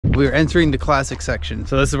We're entering the classic section,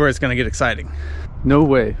 so this is where it's gonna get exciting. No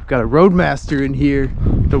way, we've got a Roadmaster in here.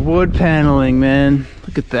 The wood paneling, man,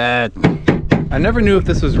 look at that. I never knew if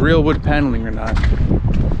this was real wood paneling or not.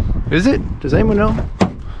 Is it? Does anyone know?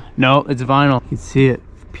 No, it's vinyl. You can see it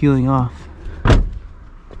peeling off.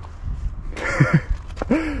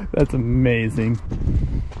 That's amazing.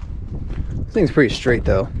 This thing's pretty straight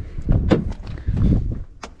though.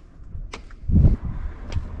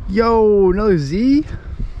 Yo, another Z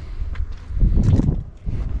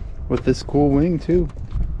with this cool wing too.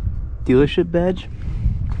 Dealership badge.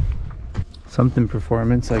 Something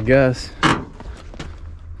performance, I guess.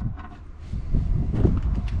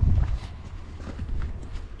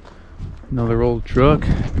 Another old truck,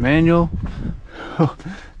 manual.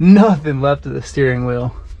 Nothing left of the steering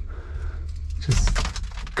wheel. Just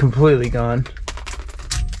completely gone.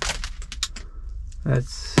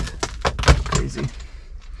 That's crazy.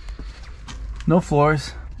 No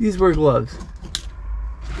floors. These were gloves.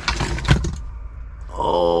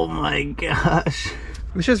 Oh my gosh.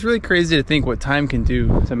 It's just really crazy to think what time can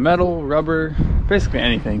do to metal, rubber, basically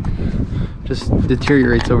anything. Just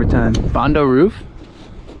deteriorates over time. Bondo roof.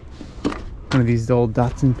 One of these old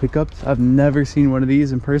Datsun pickups. I've never seen one of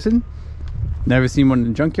these in person. Never seen one in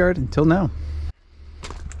the junkyard until now.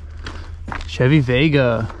 Chevy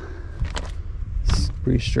Vega. It's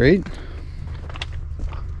pretty straight.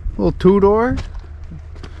 Little two-door.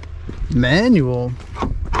 Manual.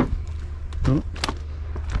 Oh,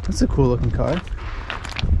 that's a cool looking car.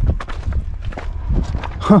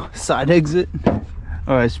 Huh, side exit.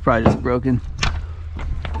 Oh, it's probably just broken.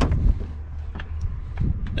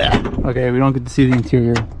 Okay, we don't get to see the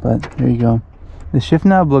interior, but there you go. The shift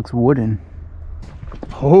knob looks wooden.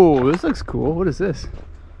 Oh, this looks cool. What is this?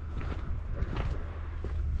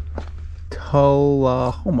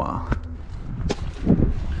 Tullahoma.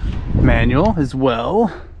 Manual as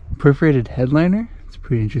well. Perforated headliner. It's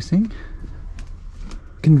pretty interesting.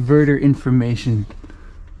 Converter information.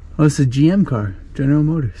 Oh, it's a GM car. General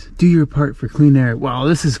Motors. Do your part for clean air. Wow,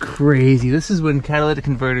 this is crazy. This is when catalytic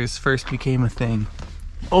converters first became a thing.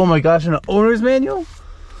 Oh my gosh, and an owner's manual?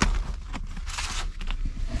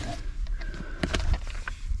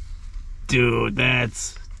 Dude,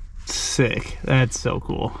 that's sick. That's so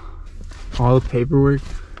cool. All the paperwork.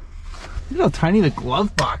 Look how tiny the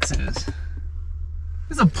glove box is.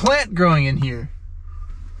 There's a plant growing in here.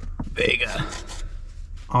 Vega.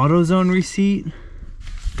 AutoZone receipt.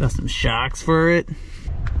 Got some shocks for it.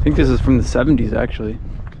 I think this is from the 70s actually.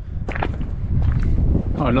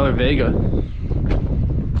 Oh, another Vega.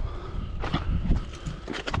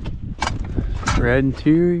 Red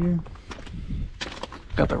interior.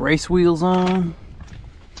 Got the race wheels on.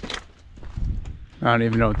 I don't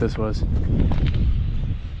even know what this was.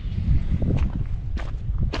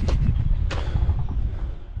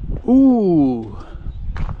 Ooh,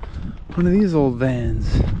 one of these old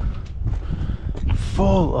vans.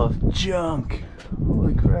 Full of junk.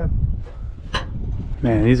 Holy crap.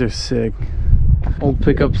 Man, these are sick. Old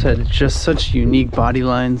pickups had just such unique body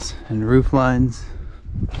lines and roof lines.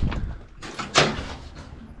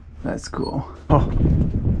 That's cool. Oh.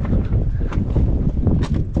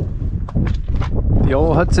 The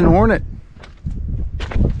old Hudson Hornet.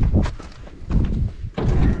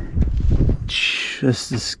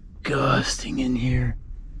 Just disgusting in here.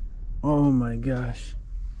 Oh my gosh.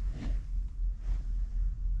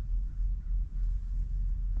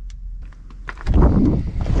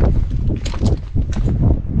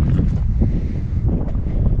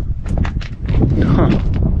 Huh.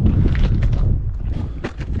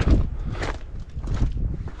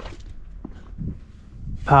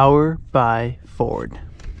 Power by Ford.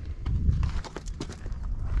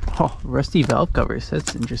 Oh, rusty valve covers.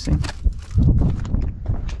 That's interesting.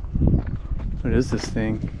 What is this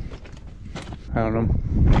thing? I don't know.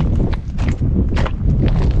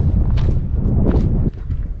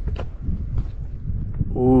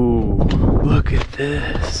 Ooh, look at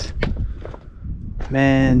this.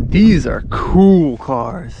 Man, these are cool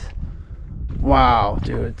cars. Wow,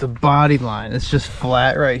 dude, the body line, it's just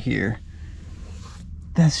flat right here.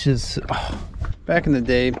 That's just, oh, back in the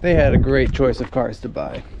day, they had a great choice of cars to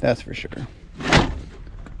buy. That's for sure.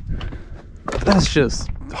 That's just,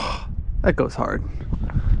 oh, that goes hard.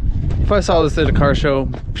 If I saw this at a car show,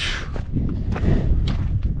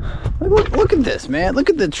 look at this, man. Look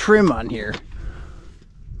at the trim on here.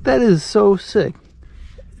 That is so sick.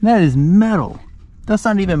 And that is metal. That's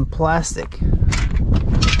not even plastic.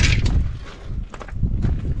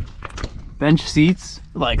 Bench seats,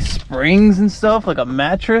 like springs and stuff, like a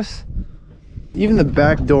mattress. Even the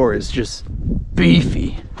back door is just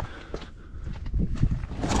beefy.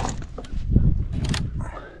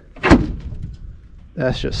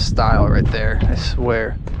 That's just style right there, I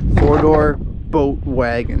swear. 4-door boat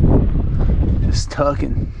wagon. Just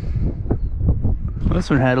tucking. This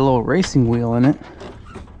one had a little racing wheel in it.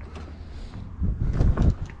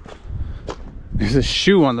 There's a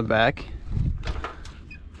shoe on the back.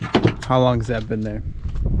 How long has that been there?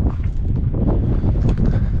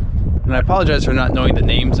 And I apologize for not knowing the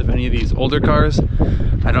names of any of these older cars.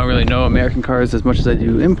 I don't really know American cars as much as I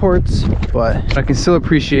do imports, but I can still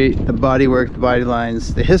appreciate the bodywork, the body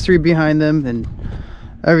lines, the history behind them, and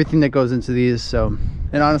everything that goes into these. So,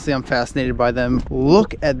 and honestly, I'm fascinated by them.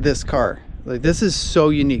 Look at this car. Like, this is so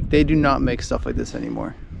unique. They do not make stuff like this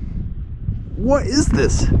anymore. What is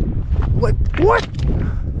this? Like, what?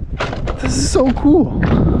 This is so cool.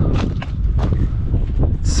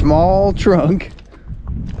 Small trunk,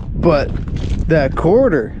 but that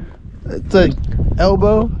quarter, it's like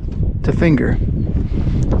elbow to finger.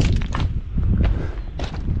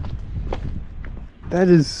 That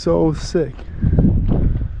is so sick.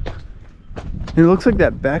 And it looks like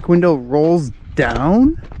that back window rolls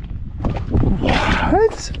down.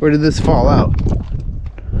 What? Or did this fall out?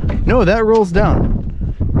 No, that rolls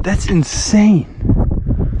down. That's insane.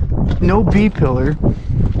 No B-pillar.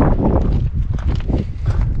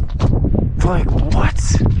 Like, what?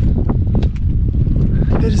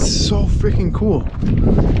 That is so freaking cool.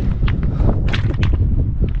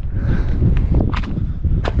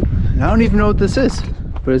 I don't even know what this is,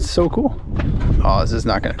 but it's so cool. Oh, this is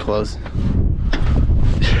not gonna close.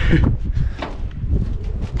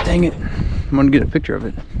 Dang it. I'm gonna get a picture of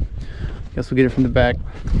it. Guess we'll get it from the back.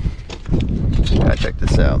 Gotta check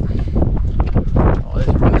this out. Oh, it's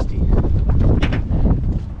rusty.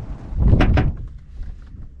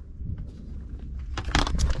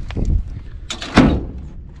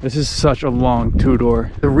 This is such a long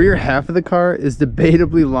two-door. The rear half of the car is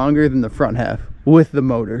debatably longer than the front half with the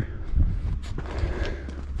motor.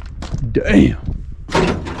 Damn.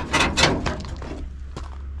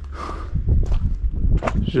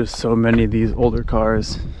 There's just so many of these older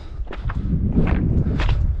cars.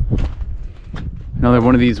 Another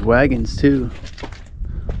one of these wagons too.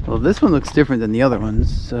 Well, this one looks different than the other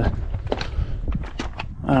ones. I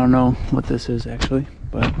don't know what this is actually,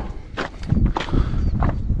 but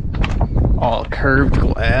all curved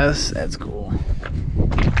glass. That's cool.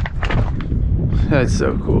 That's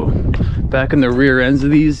so cool. Back in the rear ends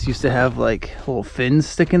of these used to have like little fins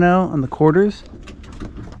sticking out on the quarters.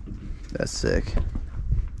 That's sick.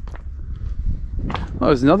 Oh,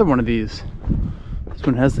 there's another one of these. This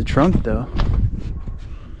one has the trunk though.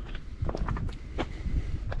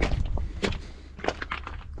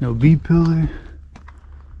 No B-pillar.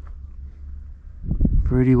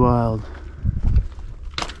 Pretty wild.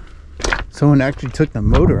 Someone actually took the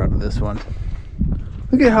motor out of this one.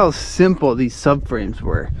 Look at how simple these subframes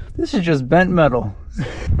were. This is just bent metal.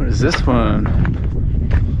 What is this one?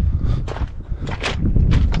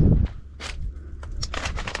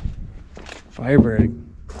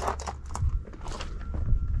 Firebrand.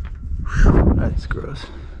 That's gross.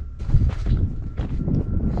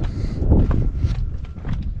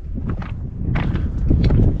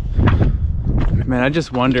 Man, I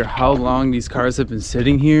just wonder how long these cars have been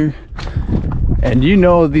sitting here. And you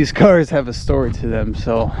know these cars have a story to them,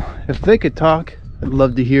 so if they could talk, I'd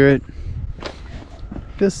love to hear it.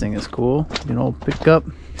 This thing is cool, you know, pickup.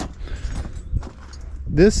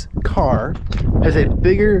 This car has a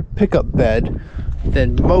bigger pickup bed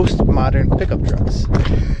than most modern pickup trucks.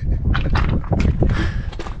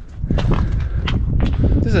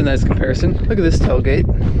 This is a nice comparison. Look at this tailgate.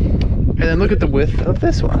 And then look at the width of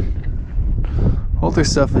this one. All their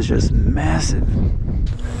stuff is just massive.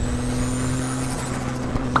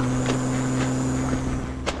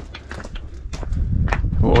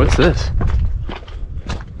 Whoa, what's this?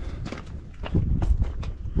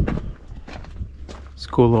 It's a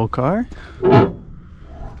cool little car.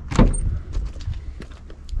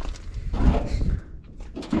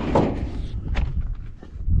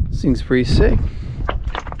 This thing's pretty sick.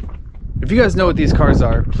 If you guys know what these cars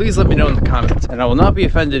are, please let me know in the comments, and I will not be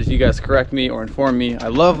offended if you guys correct me or inform me. I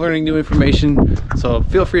love learning new information, so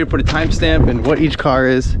feel free to put a timestamp in what each car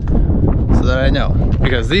is so that I know,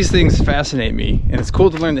 because these things fascinate me, and it's cool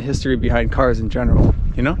to learn the history behind cars in general,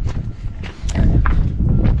 you know?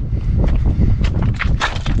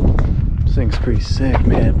 This thing's pretty sick,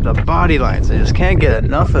 man. The body lines, I just can't get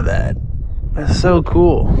enough of that. That's so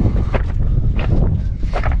cool.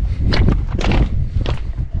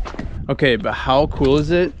 Okay, but how cool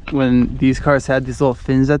is it when these cars had these little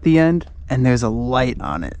fins at the end and there's a light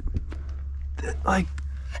on it? Like,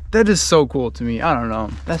 that is so cool to me. I don't know.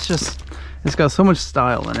 That's just, it's got so much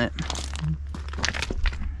style in it.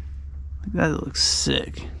 That looks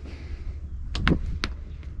sick.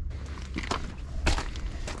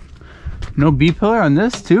 No B-pillar on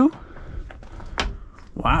this too?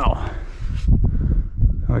 Wow.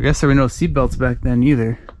 Well, I guess there were no seatbelts back then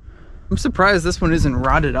either. I'm surprised this one isn't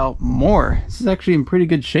rotted out more. This is actually in pretty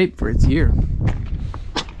good shape for its year.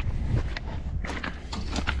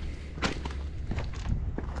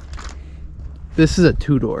 This is a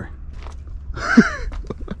two-door.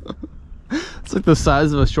 It's like the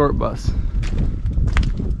size of a short bus.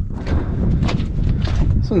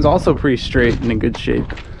 This one's also pretty straight and in good shape.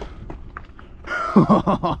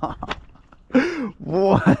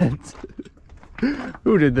 What?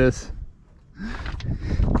 Who did this?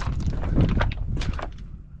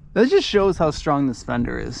 That just shows how strong this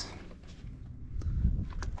fender is.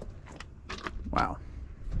 Wow.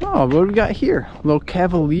 Oh, what do we got here? A little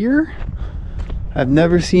Cavalier? I've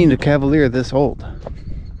never seen a Cavalier this old.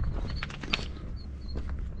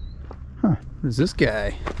 Huh, what is this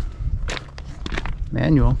guy?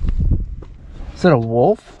 Manual. Is that a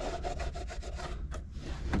Wolf?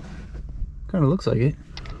 Kind of looks like it.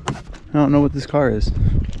 I don't know what this car is.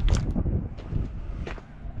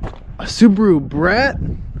 A Subaru Brat?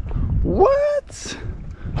 What?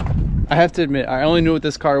 I have to admit, I only knew what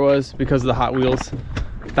this car was because of the Hot Wheels.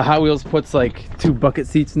 The Hot Wheels puts like 2 bucket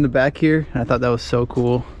seats in the back here, and I thought that was so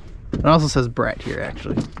cool. It also says Brat here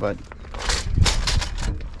actually, but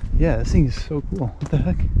yeah, this thing is so cool. What the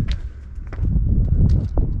heck?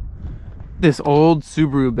 This old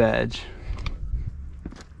Subaru badge.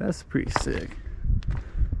 That's pretty sick.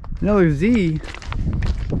 Another Z.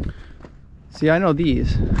 See, I know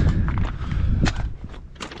these.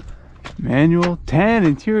 Manual, tan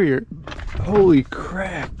interior. Holy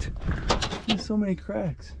cracked. There's so many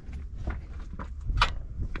cracks.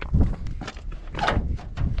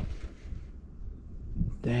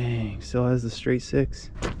 Dang, still has the straight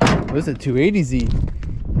 6. What is it, 280Z?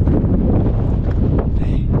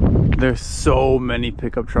 Dang. There's so many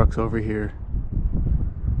pickup trucks over here.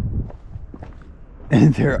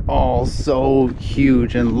 And they're all so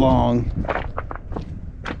huge and long.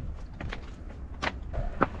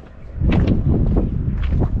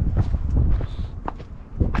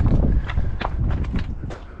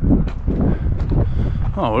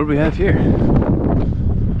 Oh, what do we have here?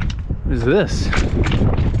 What is this?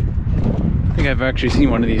 I think I've actually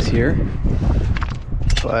seen one of these here,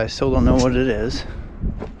 but I still don't know what it is.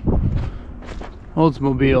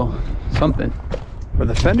 Oldsmobile something. Are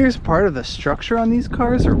the fenders part of the structure on these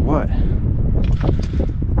cars or what?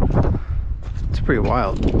 It's pretty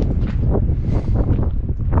wild.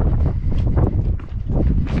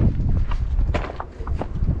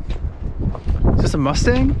 Is this a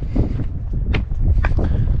Mustang?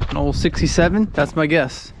 An old 67? That's my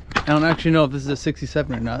guess. I don't actually know if this is a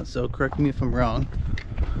 67 or not, so correct me if I'm wrong.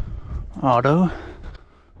 Auto.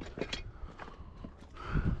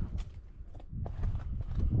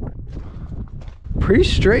 Pretty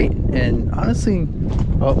straight, and honestly,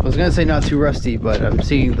 well, I was gonna say not too rusty, but I'm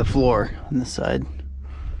seeing the floor on this side.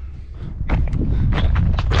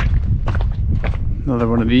 Another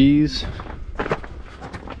one of these.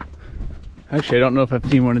 Actually, I don't know if I've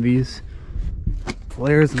seen one of these.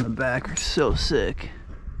 Flares in the back are so sick.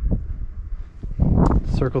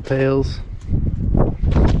 Circle tails.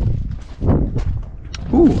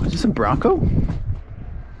 Ooh, is this a Bronco?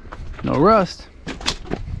 No rust.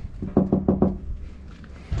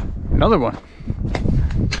 Another one.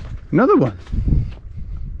 Another one.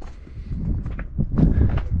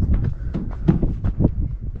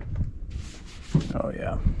 Oh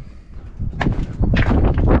yeah.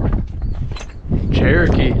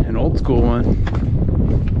 Cherokee, an old school one.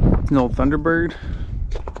 An old Thunderbird.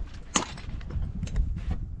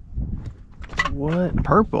 What?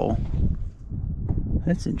 Purple?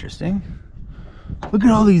 That's interesting. Look at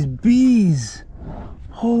all these bees.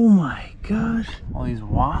 Oh my gosh. All these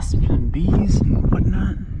wasps and bees and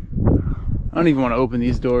whatnot. I don't even want to open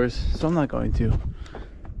these doors, so I'm not going to.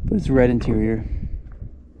 But it's red interior.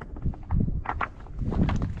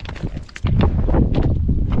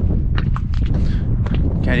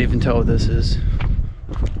 Can't even tell what this is.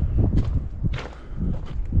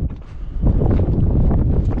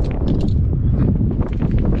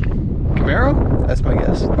 Camaro? That's my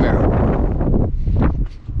guess. Camaro.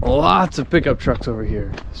 Lots of pickup trucks over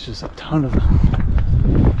here. It's just a ton of them.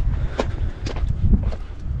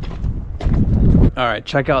 All right,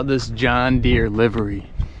 check out this John Deere livery.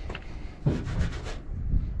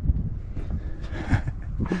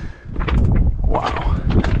 Wow.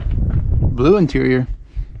 Blue interior.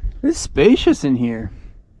 It's spacious in here.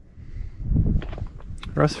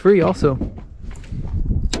 Rust free also.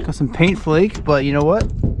 Got some paint flake, but you know what?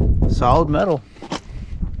 Solid metal.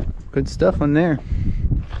 Good stuff on there.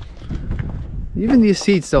 Even these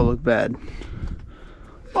seats don't look bad.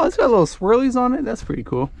 Oh, it's got little swirlies on it. That's pretty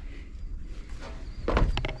cool.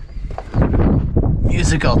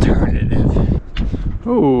 Music alternative.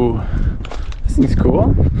 Oh, this thing's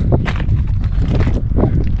cool.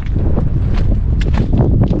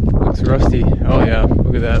 Looks rusty. Oh yeah,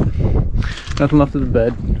 look at that. Nothing left of the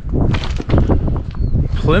bed.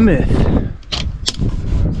 Plymouth.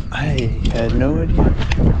 I had no idea.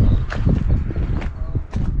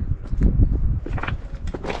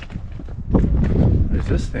 What is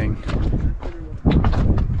this thing?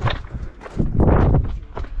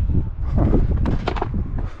 Huh.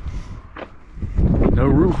 No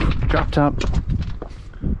roof. Drop top.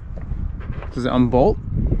 Does it unbolt?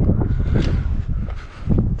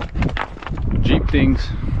 Jeep things.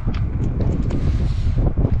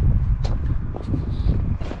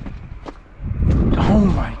 Oh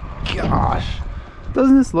my gosh.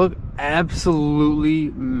 Doesn't this look absolutely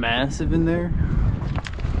massive in there?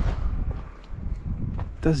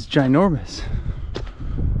 That's ginormous.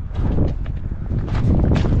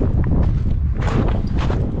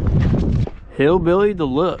 Hillbilly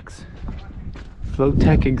Deluxe.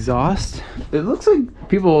 Flowtech exhaust. It looks like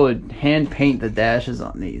people would hand paint the dashes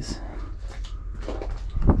on these.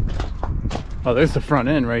 Oh, there's the front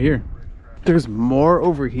end right here. There's more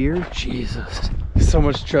over here. Jesus. So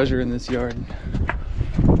much treasure in this yard.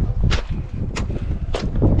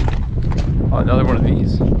 Oh, another one of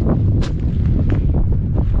these.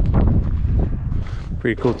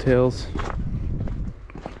 Pretty cool tails.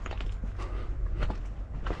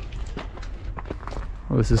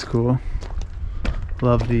 Oh, this is cool.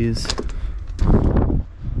 Love these.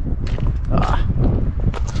 Ah.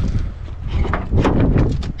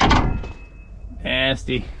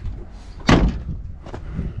 Nasty.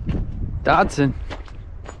 Datsun.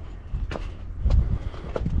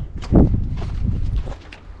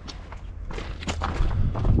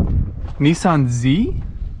 Nissan Z?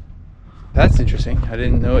 That's interesting. I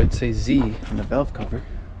didn't know it'd say Z on the valve cover.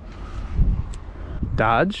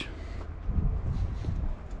 Dodge.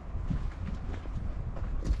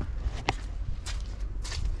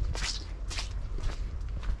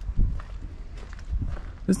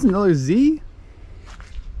 This is another Z?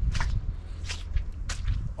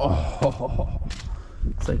 Oh,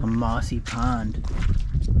 it's like a mossy pond.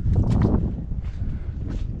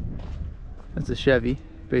 That's a Chevy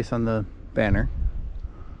based on the banner.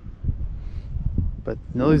 But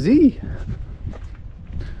another Z.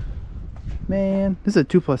 Man, this is a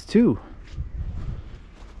 2+2.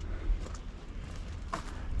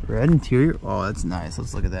 Red interior. Oh, that's nice.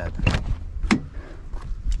 Let's look at that.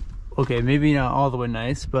 Okay, maybe not all the way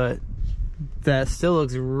nice, but that still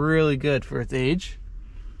looks really good for its age.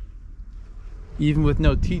 Even with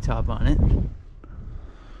no T-top on it.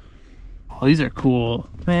 Oh, these are cool.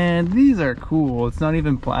 Man, these are cool. It's not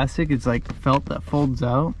even plastic. It's like felt that folds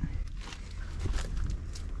out.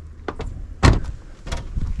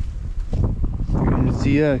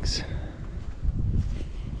 ZX.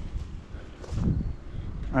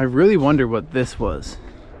 I really wonder what this was.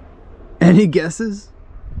 Any guesses?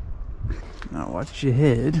 Now watch your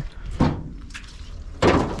head.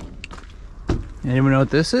 Anyone know what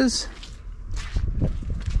this is?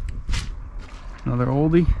 Another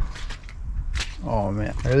oldie. Oh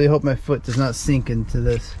man, I really hope my foot does not sink into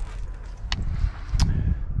this.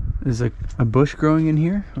 There's a bush growing in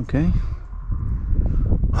here. Okay.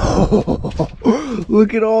 Oh,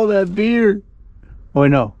 look at all that beer. Oh wait,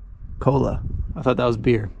 no, cola. I thought that was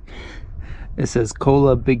beer. It says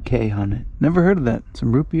Cola Big K on it. Never heard of that.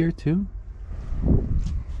 Some root beer too.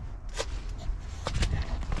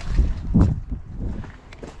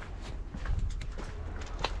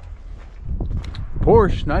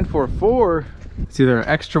 Porsche 944. It's either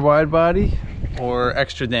extra wide body or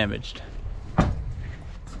extra damaged.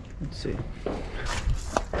 Let's see.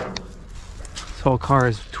 This whole car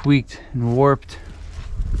is tweaked and warped.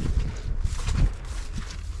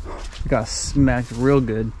 Got smacked real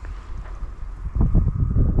good.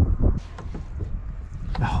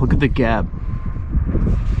 Oh, look at the gap.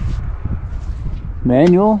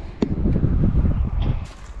 Manual.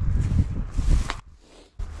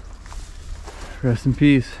 Rest in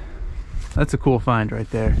peace. That's a cool find right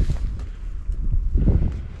there.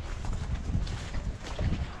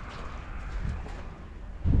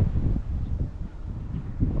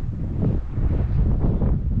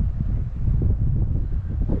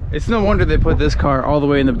 It's no wonder they put this car all the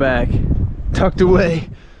way in the back, tucked away.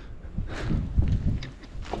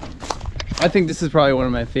 I think this is probably one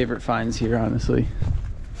of my favorite finds here, honestly.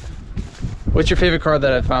 What's your favorite car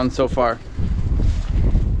that I've found so far?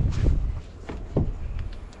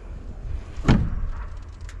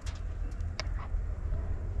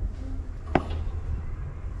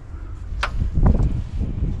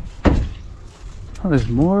 there's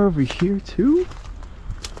more over here too.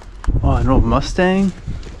 Oh, an old Mustang.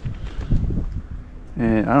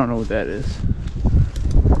 And I don't know what that is.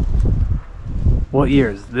 What year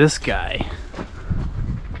is this guy?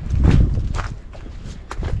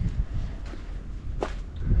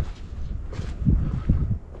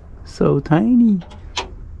 So tiny.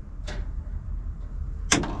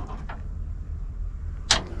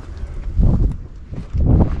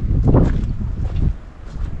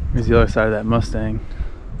 Here's the other side of that Mustang.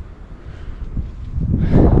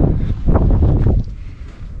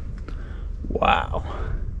 Wow.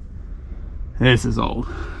 This is old.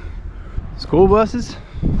 School buses?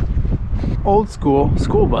 Old school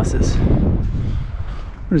school buses.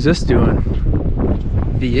 What is this doing?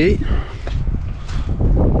 V8?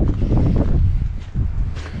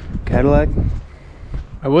 Cadillac?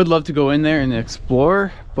 I would love to go in there and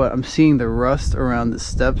explore, but I'm seeing the rust around the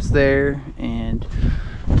steps there, and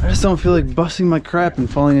I just don't feel like busting my crap and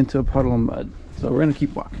falling into a puddle of mud. So we're gonna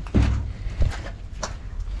keep walking.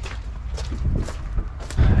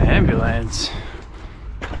 Ambulance.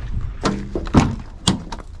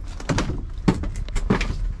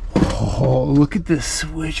 Oh, look at this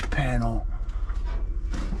switch panel.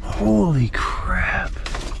 Holy crap.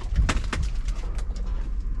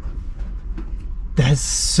 That's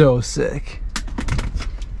so sick.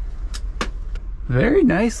 Very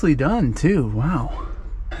nicely done too, wow.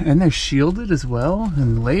 And they're shielded as well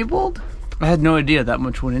and labeled. I had no idea that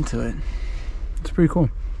much went into it. It's pretty cool.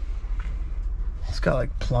 It's got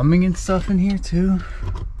like plumbing and stuff in here too.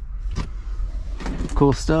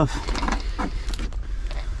 Cool stuff.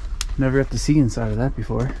 Never got to see inside of that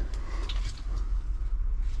before.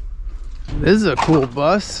 This is a cool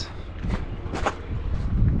bus.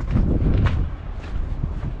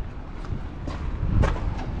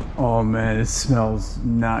 Oh man, it smells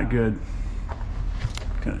not good.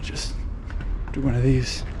 Gonna just do one of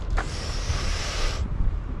these.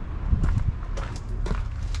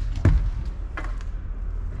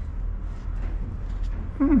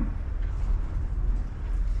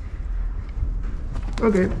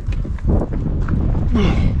 Okay.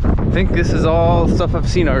 I think this is all stuff I've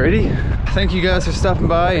seen already. Thank you guys for stopping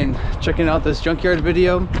by and checking out this junkyard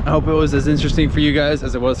video. I hope it was as interesting for you guys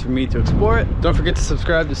as it was for me to explore it. Don't forget to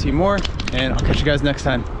subscribe to see more, and I'll catch you guys next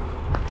time.